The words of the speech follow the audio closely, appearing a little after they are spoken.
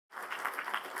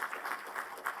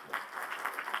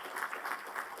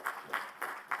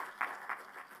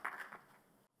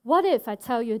What if I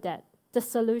tell you that the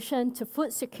solution to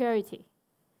food security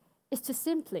is to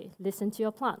simply listen to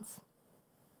your plants?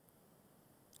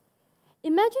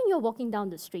 Imagine you're walking down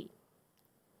the street.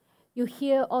 You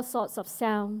hear all sorts of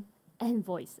sound and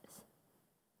voices.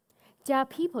 There are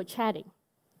people chatting.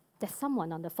 There's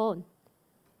someone on the phone.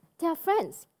 There are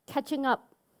friends catching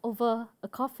up over a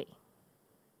coffee.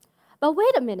 But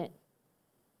wait a minute.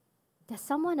 There's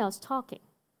someone else talking,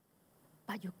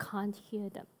 but you can't hear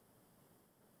them.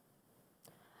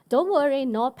 Don't worry,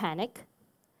 nor panic.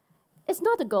 It's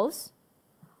not a ghost,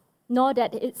 nor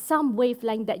that it's some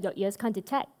wavelength that your ears can't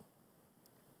detect.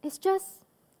 It's just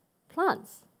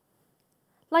plants.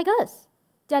 Like us,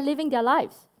 they're living their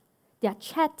lives. They're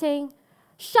chatting,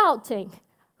 shouting,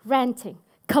 ranting,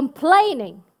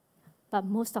 complaining, but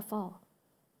most of all,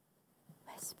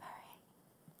 whispering.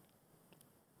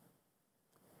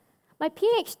 My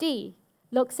PhD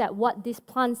looks at what these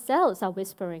plant cells are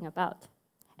whispering about,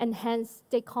 and hence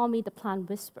they call me the plant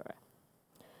whisperer.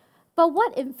 But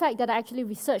what in fact that I actually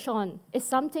research on is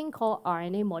something called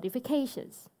RNA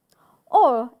modifications,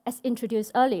 or as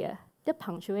introduced earlier, the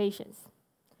punctuations.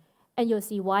 And you'll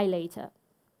see why later.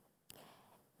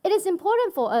 It is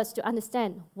important for us to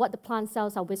understand what the plant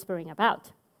cells are whispering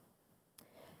about.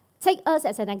 Take us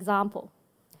as an example.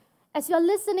 As you're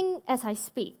listening as I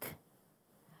speak,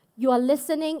 you are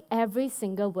listening every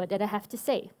single word that I have to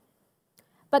say.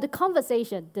 But the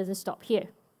conversation doesn't stop here.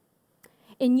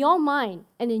 In your mind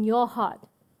and in your heart,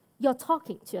 you're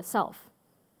talking to yourself.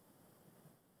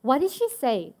 What did she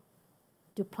say?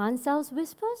 Do plant cells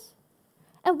whisper?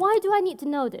 And why do I need to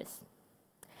know this?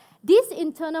 These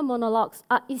internal monologues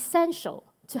are essential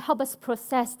to help us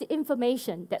process the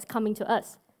information that's coming to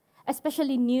us,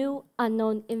 especially new,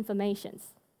 unknown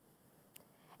informations.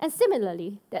 And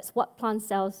similarly, that's what plant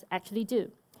cells actually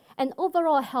do, and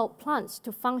overall help plants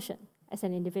to function as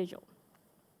an individual.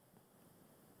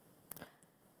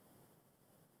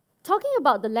 Talking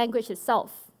about the language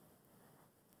itself,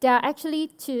 there are actually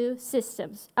two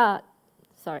systems.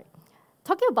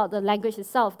 Talking about the language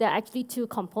itself, there are actually two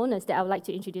components that I would like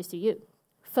to introduce to you.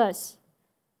 First,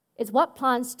 is what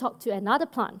plants talk to another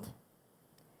plant.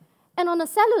 And on a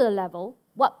cellular level,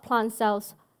 what plant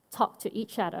cells talk to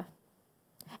each other.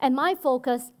 And my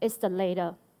focus is the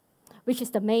latter, which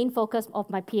is the main focus of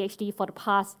my PhD for the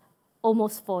past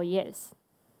almost 4 years.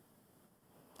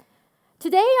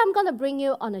 Today, I'm going to bring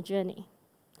you on a journey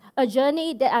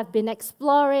that I've been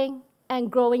exploring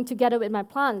and growing together with my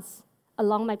plants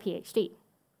along my PhD.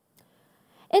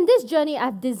 In this journey,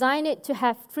 I've designed it to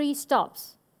have 3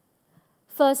 stops.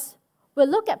 First, we'll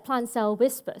look at plant cell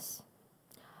whispers,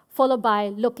 followed by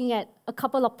looking at a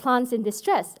couple of plants in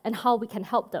distress and how we can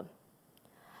help them.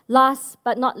 Last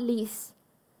but not least,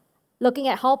 looking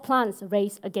at how plants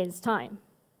race against time.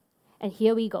 And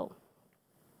here we go.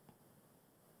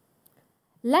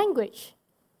 Language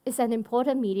is an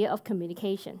important media of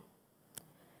communication.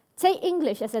 Take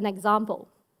English as an example.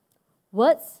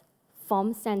 Words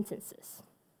form sentences.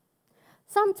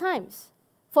 Sometimes,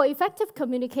 for effective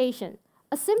communication,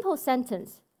 a simple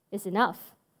sentence is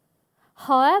enough.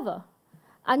 However,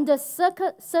 under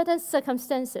certain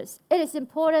circumstances, it is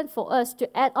important for us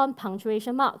to add on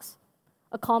punctuation marks,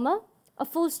 a comma, a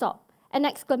full stop, an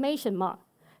exclamation mark,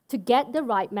 to get the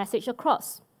right message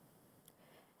across.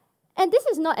 And this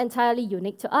is not entirely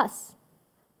unique to us.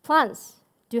 Plants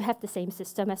do have the same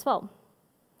system as well.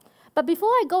 But before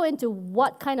I go into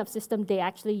what kind of system they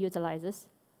actually utilizes,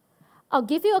 I'll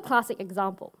give you a classic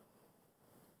example.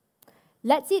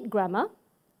 Let's eat grammar.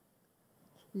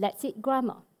 Let's eat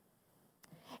grammar.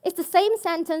 It's the same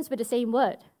sentence with the same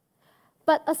word,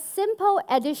 but a simple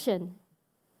addition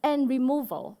and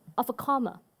removal of a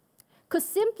comma could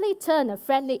simply turn a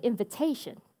friendly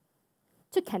invitation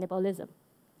to cannibalism.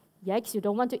 Yikes, you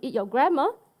don't want to eat your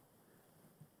grammar?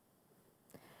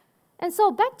 And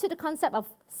so back to the concept of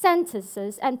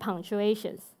sentences and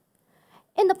punctuations.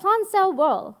 In the plant cell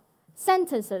world,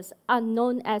 sentences are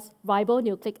known as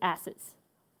ribonucleic acids,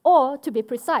 or to be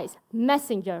precise,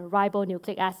 messenger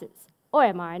ribonucleic acids, or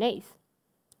mRNAs.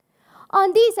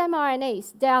 On these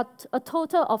mRNAs, there are a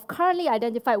total of currently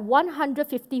identified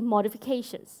 150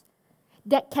 modifications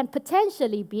that can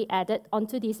potentially be added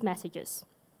onto these messages.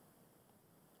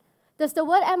 Does the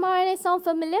word mRNA sound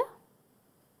familiar?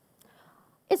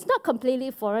 It's not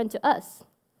completely foreign to us,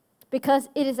 because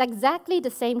it is exactly the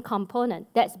same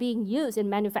component that's being used in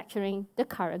manufacturing the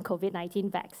current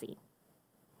COVID-19 vaccine.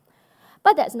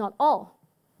 But that's not all.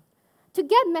 To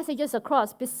get messages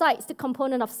across, besides the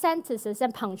component of sentences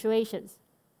and punctuations,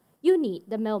 you need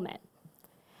the mailman.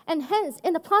 And hence,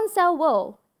 in the plant cell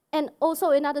world, and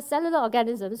also in other cellular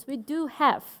organisms, we do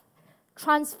have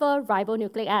transfer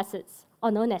ribonucleic acids,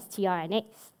 or known as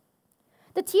tRNAs.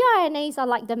 The tRNAs are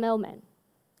like the mailman.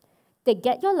 They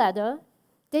get your letter,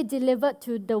 they deliver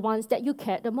to the ones that you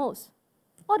care the most,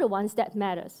 or the ones that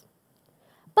matters.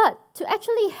 But to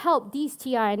actually help these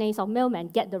tRNAs or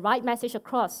mailmen get the right message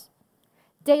across,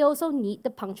 they also need the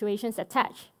punctuations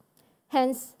attached.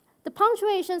 Hence, the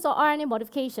punctuations or RNA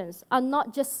modifications are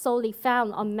not just solely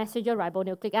found on messenger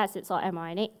ribonucleic acids or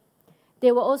mRNA.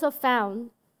 They were also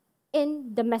found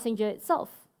in the messenger itself,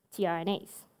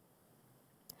 tRNAs.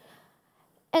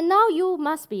 And now you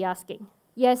must be asking,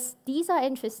 yes, these are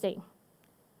interesting,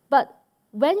 but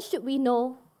when should we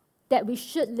know that we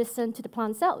should listen to the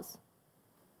plant cells?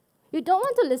 You don't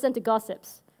want to listen to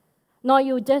gossips, nor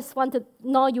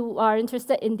you are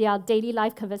interested in their daily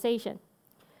life conversation.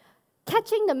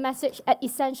 Catching the message at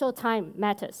essential time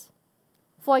matters.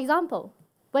 For example,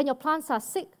 when your plants are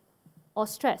sick or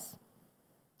stressed,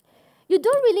 you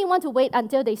don't really want to wait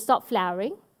until they stop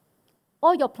flowering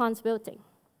or your plants wilting.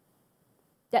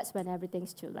 That's when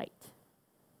everything's too late.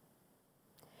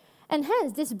 And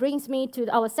hence, this brings me to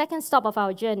our second stop of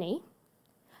our journey,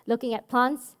 looking at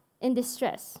plants in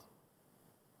distress.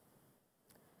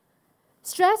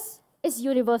 Stress is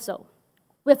universal.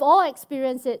 We've all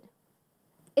experienced it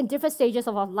in different stages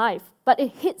of our life, but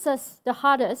it hits us the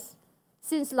hardest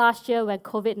since last year when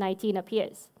COVID-19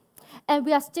 appears. And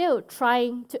we are still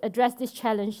trying to address this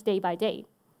challenge day by day.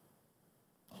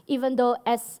 Even though,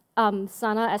 as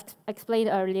Sana explained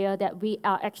earlier, that we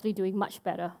are actually doing much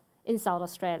better in South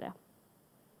Australia.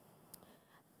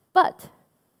 But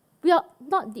we are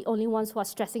not the only ones who are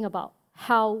stressing about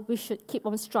how we should keep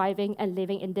on striving and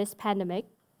living in this pandemic.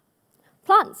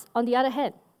 Plants, on the other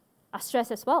hand, are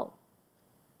stressed as well.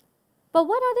 But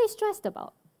what are they stressed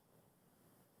about?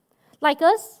 Like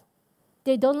us,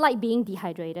 they don't like being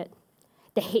dehydrated.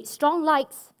 They hate strong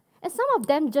lights, and some of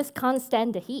them just can't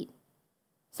stand the heat.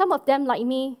 Some of them, like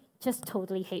me, just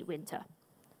totally hate winter.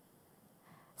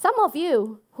 Some of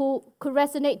you who could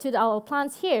resonate to our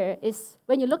plants here is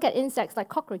when you look at insects like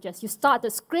cockroaches, you start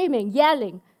screaming,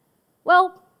 yelling.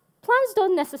 Well, plants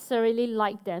don't necessarily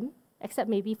like them, except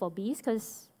maybe for bees,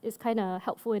 because it's kind of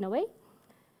helpful in a way.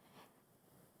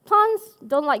 Plants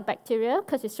don't like bacteria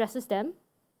because it stresses them,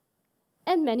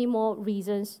 and many more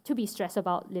reasons to be stressed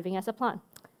about living as a plant.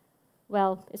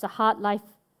 Well, it's a hard life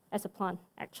as a plant,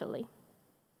 actually.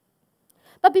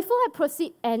 But before I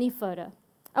proceed any further,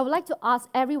 I would like to ask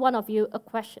every one of you a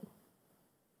question.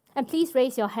 And please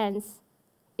raise your hands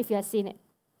if you have seen it.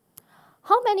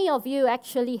 How many of you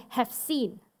actually have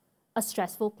seen a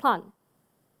stressful plant?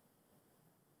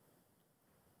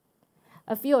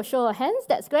 A few show of hands,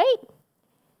 that's great.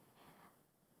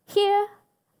 Here,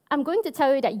 I'm going to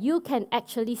tell you that you can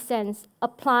actually sense a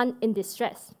plant in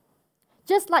distress.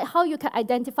 Just like how you can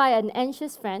identify an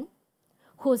anxious friend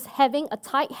who's having a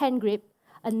tight hand grip,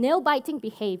 a nail-biting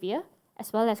behavior,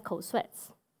 as well as cold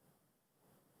sweats.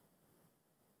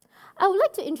 I would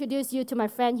like to introduce you to my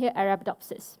friend here,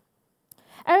 Arabidopsis.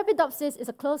 Arabidopsis is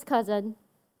a close cousin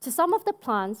to some of the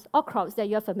plants or crops that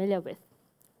you're familiar with.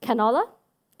 Canola,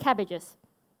 cabbages,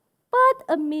 but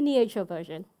a miniature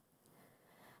version.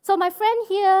 So my friend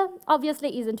here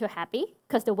obviously isn't too happy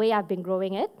because the way I've been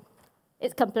growing it.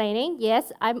 It's complaining,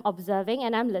 yes, I'm observing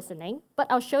and I'm listening, but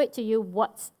I'll show it to you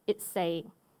what it's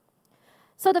saying.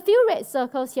 So the few red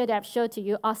circles here that I've showed to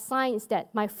you are signs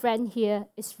that my friend here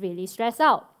is really stressed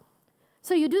out.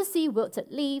 So you do see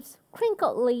wilted leaves,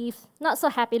 crinkled leaves, not so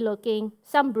happy looking,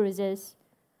 some bruises.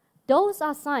 Those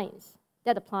are signs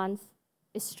that the plant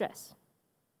is stressed.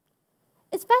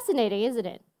 It's fascinating, isn't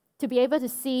it, to be able to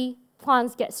see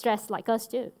plants get stressed like us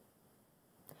do.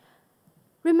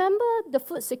 Remember the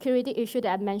food security issue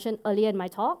that I mentioned earlier in my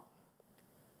talk?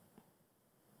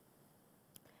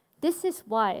 This is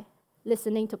why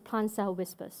listening to plant cell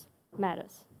whispers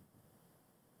matters.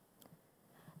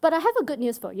 But I have a good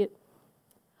news for you.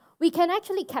 We can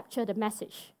actually capture the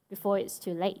message before it's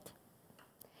too late.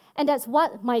 And that's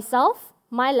what myself,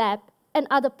 my lab, and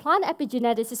other plant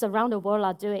epigeneticists around the world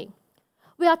are doing.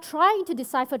 We are trying to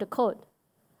decipher the code,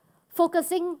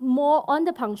 focusing more on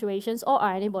the punctuations or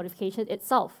RNA modification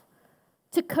itself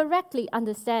to correctly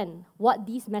understand what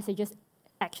these messages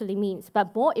actually means,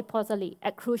 but more importantly,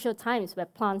 at crucial times where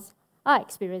plants are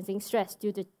experiencing stress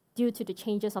due to the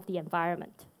changes of the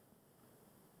environment.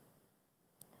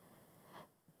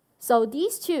 So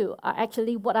these two are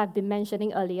actually what I've been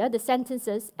mentioning earlier, the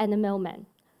sentences and the mailman,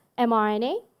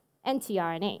 mRNA and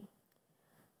tRNA.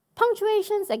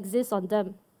 Punctuations exist on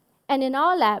them, and in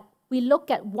our lab, we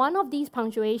look at one of these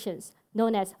punctuations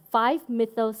known as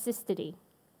 5-methylcysteine,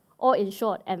 or in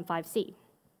short, M5C.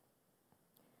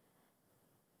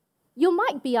 You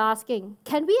might be asking,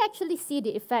 can we actually see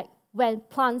the effect when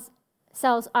plant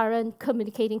cells aren't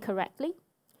communicating correctly?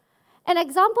 An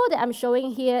example that I'm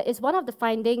showing here is one of the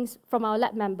findings from our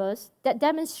lab members that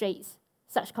demonstrates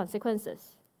such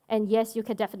consequences. And yes, you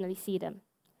can definitely see them.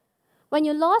 When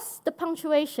you lost the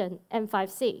punctuation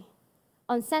M5C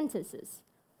on sentences,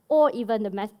 or even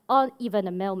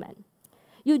the mailman,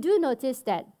 you do notice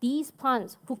that these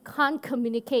plants who can't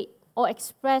communicate or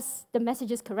express the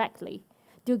messages correctly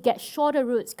do get shorter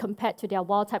roots compared to their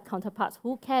wild-type counterparts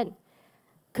who can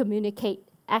communicate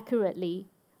accurately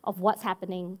of what's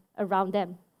happening around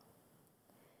them.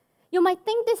 You might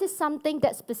think this is something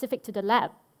that's specific to the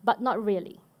lab, but not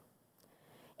really.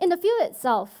 In the field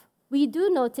itself, we do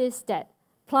notice that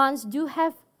plants do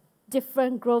have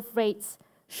different growth rates,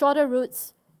 shorter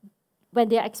roots when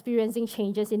they're experiencing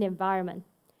changes in the environment.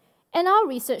 And our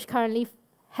research currently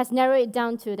has narrowed it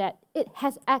down to that it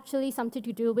has actually something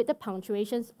to do with the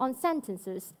punctuations on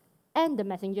sentences and the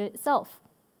messenger itself.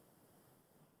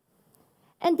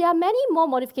 And there are many more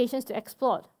modifications to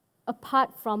explore,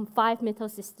 apart from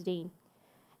 5-methylcysteine.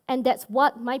 And that's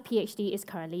what my PhD is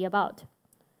currently about.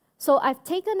 So I've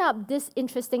taken up this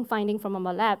interesting finding from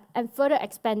our lab and further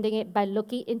expanding it by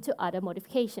looking into other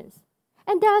modifications.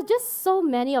 And there are just so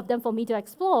many of them for me to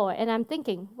explore, and I'm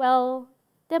thinking, well,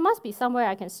 there must be somewhere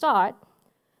I can start.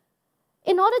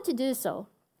 In order to do so,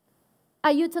 I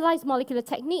utilize molecular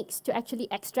techniques to actually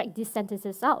extract these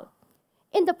sentences out,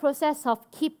 in the process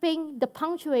of keeping the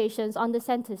punctuations on the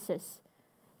sentences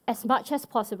as much as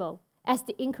possible, as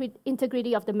the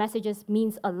integrity of the messages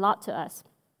means a lot to us.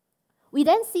 We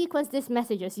then sequence these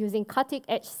messages using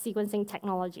cutting-edge sequencing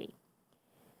technology.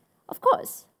 Of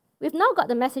course, we've now got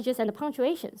the messages and the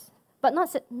punctuations, but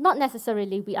not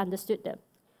necessarily we understood them.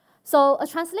 So a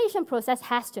translation process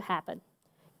has to happen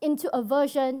into a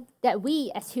version that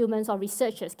we as humans or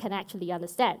researchers can actually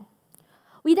understand.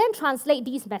 We then translate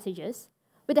these messages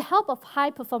with the help of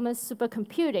high-performance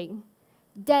supercomputing,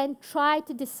 then try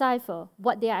to decipher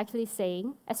what they are actually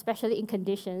saying, especially in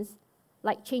conditions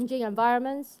like changing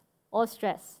environments or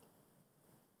stress.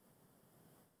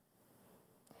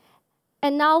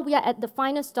 And now we are at the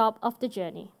final stop of the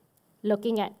journey,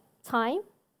 looking at time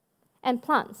and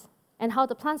plants, and how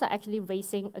the plants are actually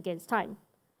racing against time.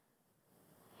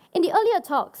 In the earlier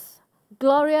talks,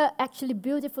 Gloria actually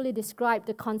beautifully described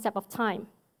the concept of time.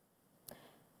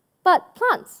 But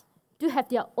plants do have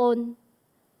their own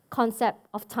concept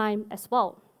of time as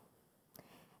well.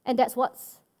 And that's what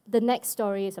the next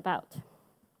story is about.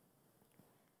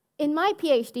 In my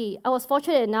PhD, I was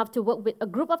fortunate enough to work with a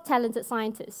group of talented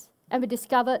scientists, and we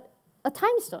discovered a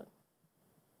time stone.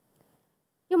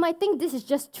 You might think this is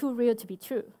just too real to be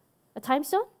true. A time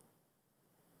stone?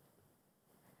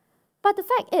 But the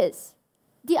fact is,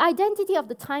 the identity of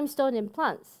the time stone in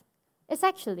plants is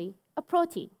actually a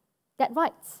protein that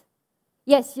writes.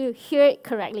 Yes, you hear it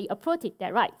correctly, a protein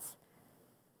that writes.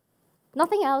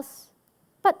 Nothing else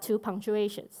but 2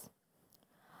 punctuations.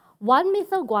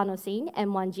 1-methylguanosine,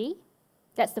 M1G,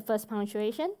 that's the first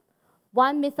punctuation.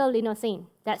 1-methylinosine,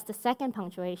 that's the second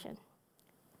punctuation.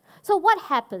 So what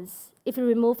happens if we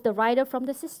remove the writer from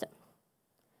the system?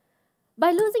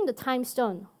 By losing the time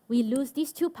stone, we lose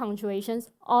these 2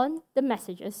 punctuations on the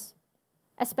messages,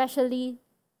 especially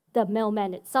the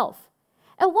mailman itself.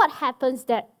 And what happens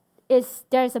is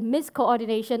there's a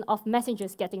miscoordination of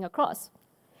messages getting across,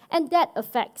 and that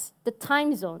affects the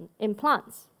time zone in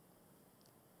plants.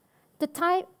 The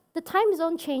time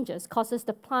zone changes causes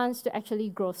the plants to actually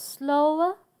grow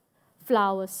slower,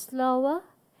 flower slower,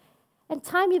 and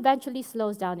time eventually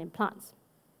slows down in plants.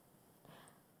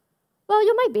 Well,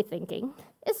 you might be thinking,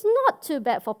 it's not too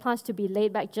bad for plants to be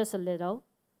laid back just a little,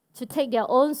 to take their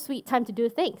own sweet time to do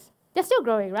things. They're still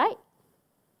growing, right?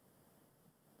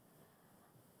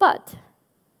 But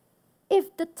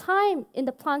if the time in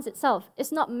the plants itself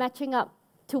is not matching up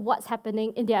to what's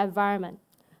happening in their environment,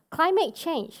 climate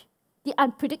change, the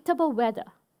unpredictable weather,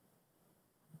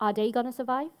 are they going to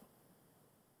survive?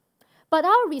 But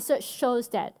our research shows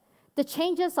that the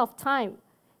changes of time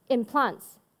in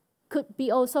plants could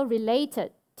be also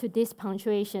related to these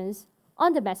punctuations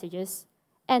on the messages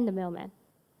and the mailman.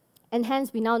 And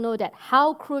hence, we now know that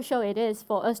how crucial it is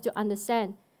for us to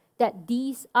understand that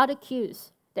these are the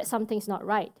cues that something's not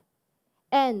right.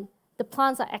 And the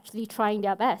plants are actually trying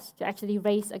their best to actually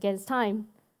race against time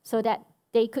so that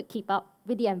they could keep up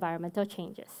with the environmental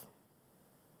changes.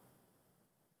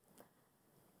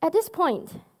 At this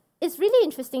point, it's really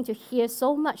interesting to hear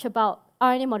so much about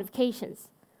RNA modifications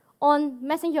on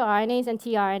messenger RNAs and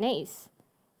tRNAs,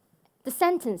 the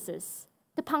sentences,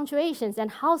 the punctuations,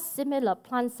 and how similar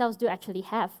plant cells do actually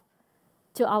have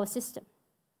to our system.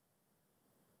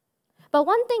 But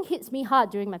one thing hits me hard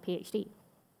during my PhD.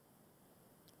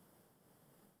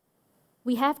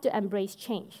 We have to embrace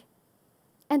change,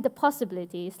 and the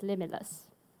possibility is limitless.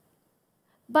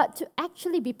 But to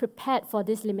actually be prepared for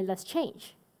this limitless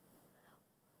change,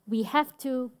 we have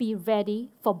to be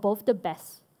ready for both the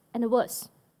best and the worst.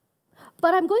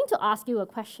 But I'm going to ask you a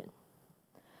question.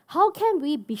 How can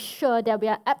we be sure that we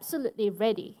are absolutely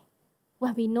ready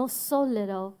when we know so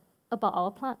little about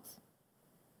our plants?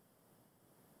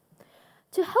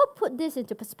 To help put this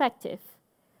into perspective,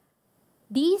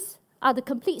 these are the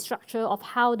complete structure of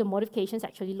how the modifications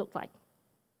actually look like.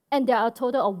 And there are a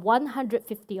total of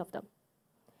 150 of them.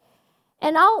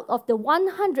 And out of the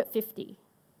 150,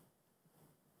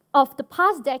 of the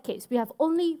past decades, we have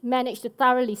only managed to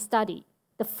thoroughly study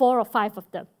the 4 or 5 of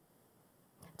them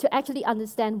to actually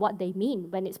understand what they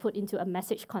mean when it's put into a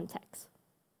message context.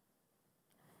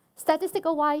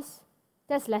 Statistical-wise,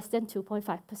 that's less than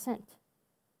 2.5%.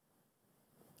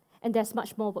 And there's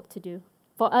much more work to do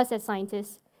for us as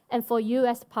scientists and for you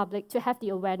as the public to have the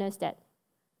awareness that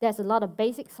there's a lot of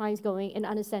basic science going in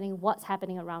understanding what's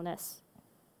happening around us.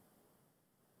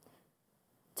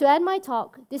 To end my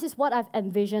talk, this is what I've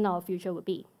envisioned our future would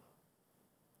be.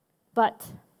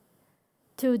 But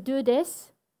to do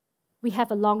this, we have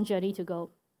a long journey to go,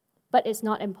 but it's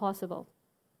not impossible.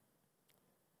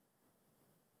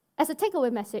 As a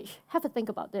takeaway message, have a think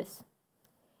about this.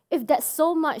 If there's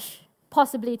so much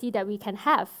possibility that we can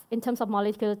have in terms of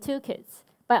molecular toolkits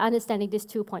by understanding this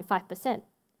 2.5%,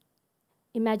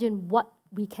 imagine what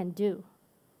we can do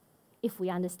if we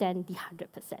understand the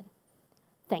 100%.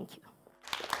 Thank you.